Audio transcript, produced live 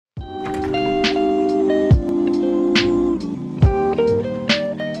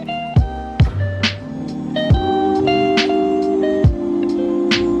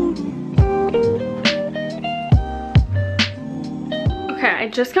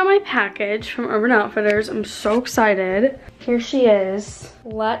just got my package from Urban Outfitters. I'm so excited. Here she is.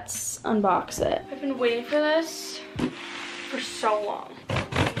 Let's unbox it. I've been waiting for this for so long.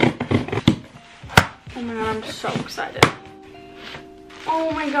 Oh my god, I'm so excited. Oh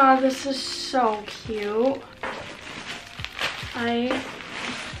my god, this is so cute. I'm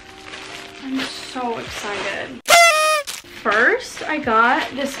so excited. First, I got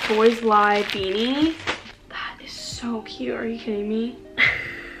this Boys Lie beanie. That is so cute. Are you kidding me?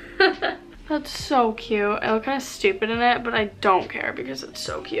 That's so cute. I look kind of stupid in it, but I don't care because it's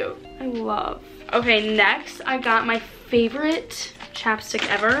so cute. I love. Okay, next I got my favorite chapstick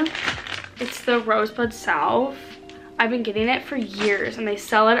ever. It's the Rosebud Salve. I've been getting it for years and they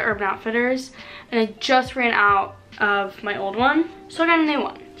sell it at Urban Outfitters, and I just ran out of my old one, so I got a new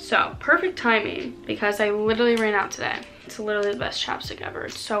one. So perfect timing because I literally ran out today. It's literally the best chapstick ever.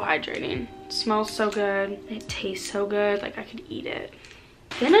 It's so hydrating. It smells so good. It tastes so good. Like I could eat it.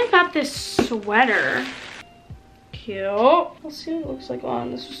 Then I got this sweater. Cute. Let's see what it looks like on.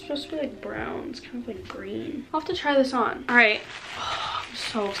 This was supposed to be like brown. It's kind of like green. I'll have to try this on. All right. Oh, I'm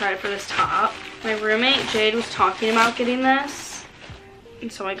so excited for this top. My roommate Jade was talking about getting this, and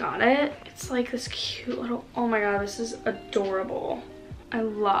so I got it. It's like this cute little, oh my god, this is adorable. I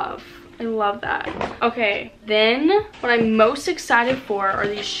love that. Okay, then what I'm most excited for are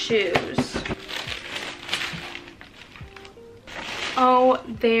these shoes. Oh,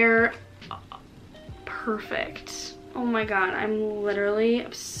 they're perfect. Oh my god, I'm literally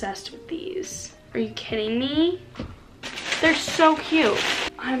obsessed with these. Are you kidding me? They're so cute.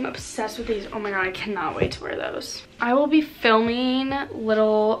 I'm obsessed with these. Oh my god, I cannot wait to wear those. I will be filming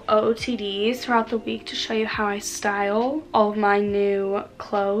little OOTDs throughout the week to show you how I style all of my new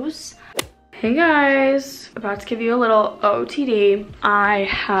clothes. Hey guys, about to give you a little OOTD. I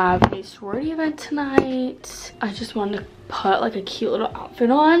have a sorority event tonight. I just wanted to put like a cute little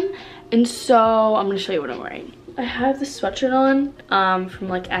outfit on, and so I'm gonna show you what I'm wearing. I have this sweatshirt on from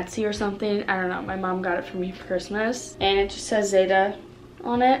like Etsy or something. I don't know, my mom got it for me for Christmas, and it just says Zeta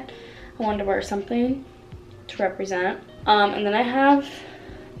on it. I wanted to wear something to represent. And then I have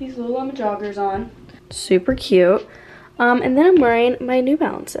these Lululemon joggers on, super cute. And then I'm wearing my New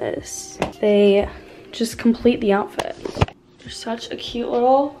Balances. They just complete the outfit. They're such a cute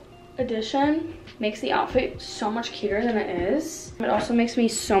little addition. Makes the outfit so much cuter than it is. It also makes me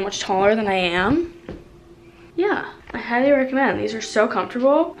so much taller than I am. Yeah, I highly recommend. These are so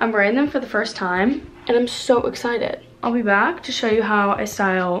comfortable. I'm wearing them for the first time, and I'm so excited. I'll be back to show you how I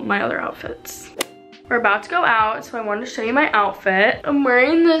style my other outfits. We're about to go out, so I wanted to show you my outfit. I'm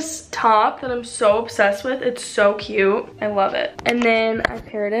wearing this top that I'm so obsessed with. It's so cute. I love it. And then I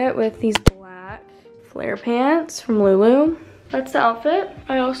paired it with these black flare pants from Lulu. That's the outfit.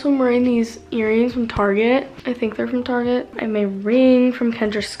 I also am wearing these earrings from Target. I think they're from Target. I have my ring from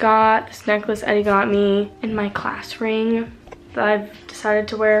Kendra Scott, this necklace Eddie got me, and my class ring that I've decided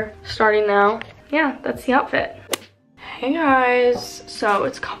to wear starting now. Yeah, that's the outfit. Hey guys, so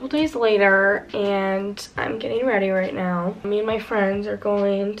it's a couple days later and I'm getting ready right now. Me and my friends are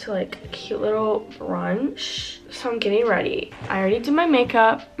going to like a cute little brunch, so I'm getting ready. I already did my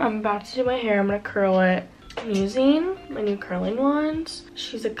makeup. I'm about to do my hair. I'm gonna curl it. I'm using my new curling ones.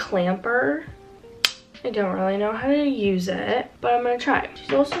 She's a clamper. I don't really know how to use it, but I'm gonna try.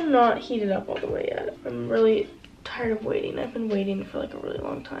 She's also not heated up all the way yet. I'm really tired of waiting. I've been waiting for like a really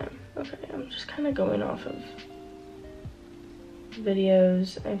long time. Okay, I'm just kind of going off of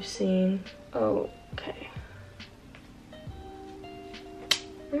videos I've seen. Oh, okay.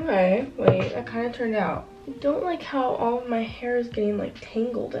 Alright, wait, that kind of turned out. I don't like how all of my hair is getting like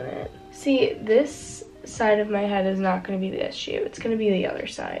tangled in it. See, this side of my head is not going to be the issue. It's going to be the other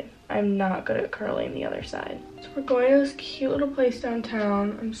side. I'm not good at curling the other side. So we're going to this cute little place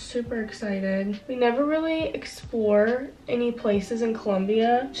downtown. I'm super excited. We never really explore any places in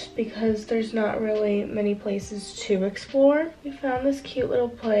Columbia just because there's not really many places to explore. We found this cute little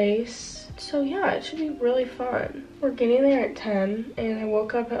place. So yeah, it should be really fun. We're getting there at 10 and I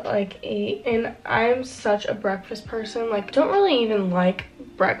woke up at like 8, and I'm such a breakfast person. Like, don't really even like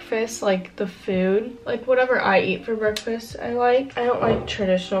breakfast, like the food. Like whatever I eat for breakfast I like. I don't like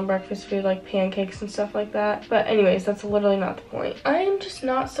traditional breakfast food like pancakes and stuff like that. But anyways, that's literally not the point. I am just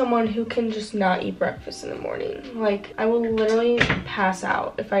not someone who can just not eat breakfast in the morning. Like, I will literally pass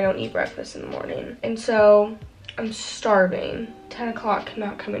out if I don't eat breakfast in the morning. And so I'm starving. 10 o'clock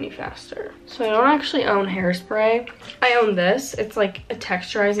cannot come any faster. So I don't actually own hairspray. I own this. It's like a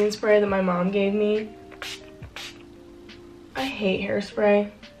texturizing spray that my mom gave me. I hate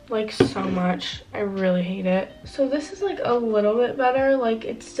hairspray. like so much. I really hate it. So this is like a little bit better. Like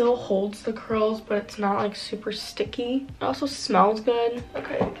it still holds the curls, but it's not like super sticky. It also smells good.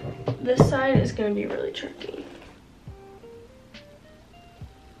 Okay, this side is gonna be really tricky.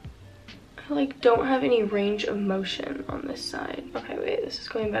 I like don't have any range of motion on this side. Okay, wait, this is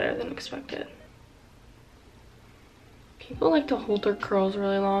going better than expected. People like to hold their curls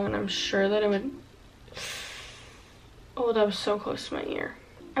really long, and I'm sure that it would... Oh, that was so close to my ear.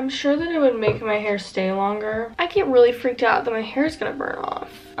 I'm sure that it would make my hair stay longer. I get really freaked out that my hair is gonna burn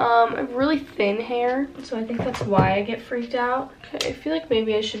off. I have really thin hair, so I think that's why I get freaked out. Okay, I feel like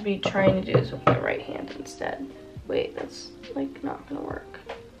maybe I should be trying to do this with my right hand instead. Wait, that's like not gonna work.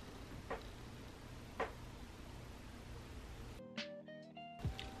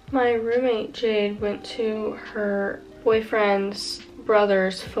 My roommate Jade went to her boyfriend's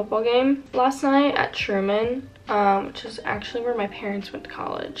brother's football game last night at Truman, which is actually where my parents went to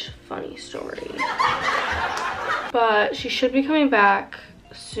college. Funny story. But she should be coming back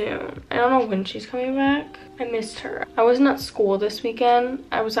soon. I don't know when she's coming back. I missed her. I wasn't at school this weekend.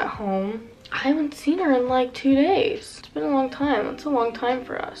 I was at home. I haven't seen her in like 2 days. It's been a long time. That's a long time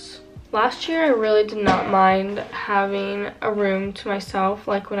for us. Last year, I really did not mind having a room to myself,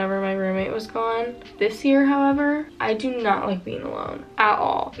 like whenever my roommate was gone. This year, however, I do not like being alone at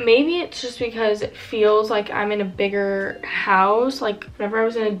all. Maybe it's just because it feels like I'm in a bigger house. Like whenever I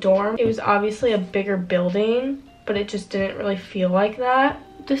was in a dorm, it was obviously a bigger building, but it just didn't really feel like that.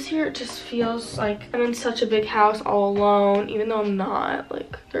 This year, it just feels like I'm in such a big house all alone, even though I'm not.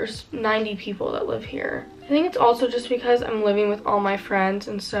 Like, there's 90 people that live here. I think it's also just because I'm living with all my friends,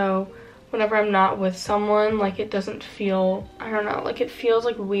 and so whenever I'm not with someone, like it doesn't feel, I don't know, like it feels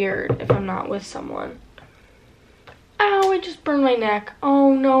like weird if I'm not with someone. Ow, I just burned my neck.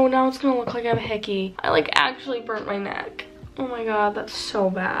 Oh no, now it's gonna look like I have a hickey. I like actually burnt my neck. Oh my god, that's so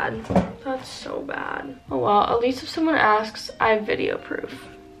bad. That's so bad. Oh well, at least if someone asks, I have video proof.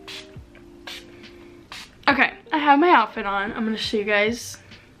 Okay, I have my outfit on. I'm gonna show you guys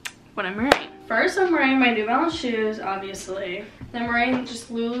what I'm wearing. First, I'm wearing my New Balance shoes, obviously. Then I'm wearing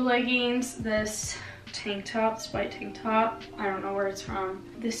just Lulu leggings, this tank top, this white tank top. I don't know where it's from.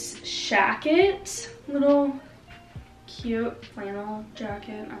 This jacket, little cute flannel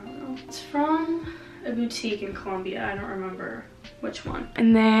jacket, I don't know. It's from a boutique in Columbia, I don't remember which one.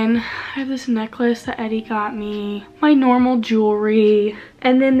 And then I have this necklace that Eddie got me, my normal jewelry,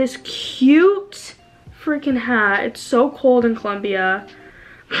 and then this cute freaking hat. It's so cold in Columbia.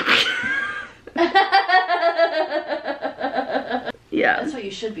 Yeah. That's what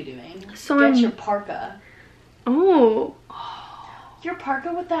you should be doing. So get your parka. Oh. Your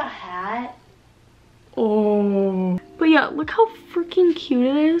parka with that hat? Oh. But yeah, look how freaking cute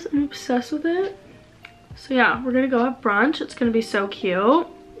it is. I'm obsessed with it. So yeah, we're gonna go have brunch. It's gonna be so cute.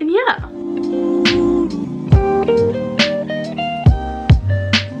 And yeah.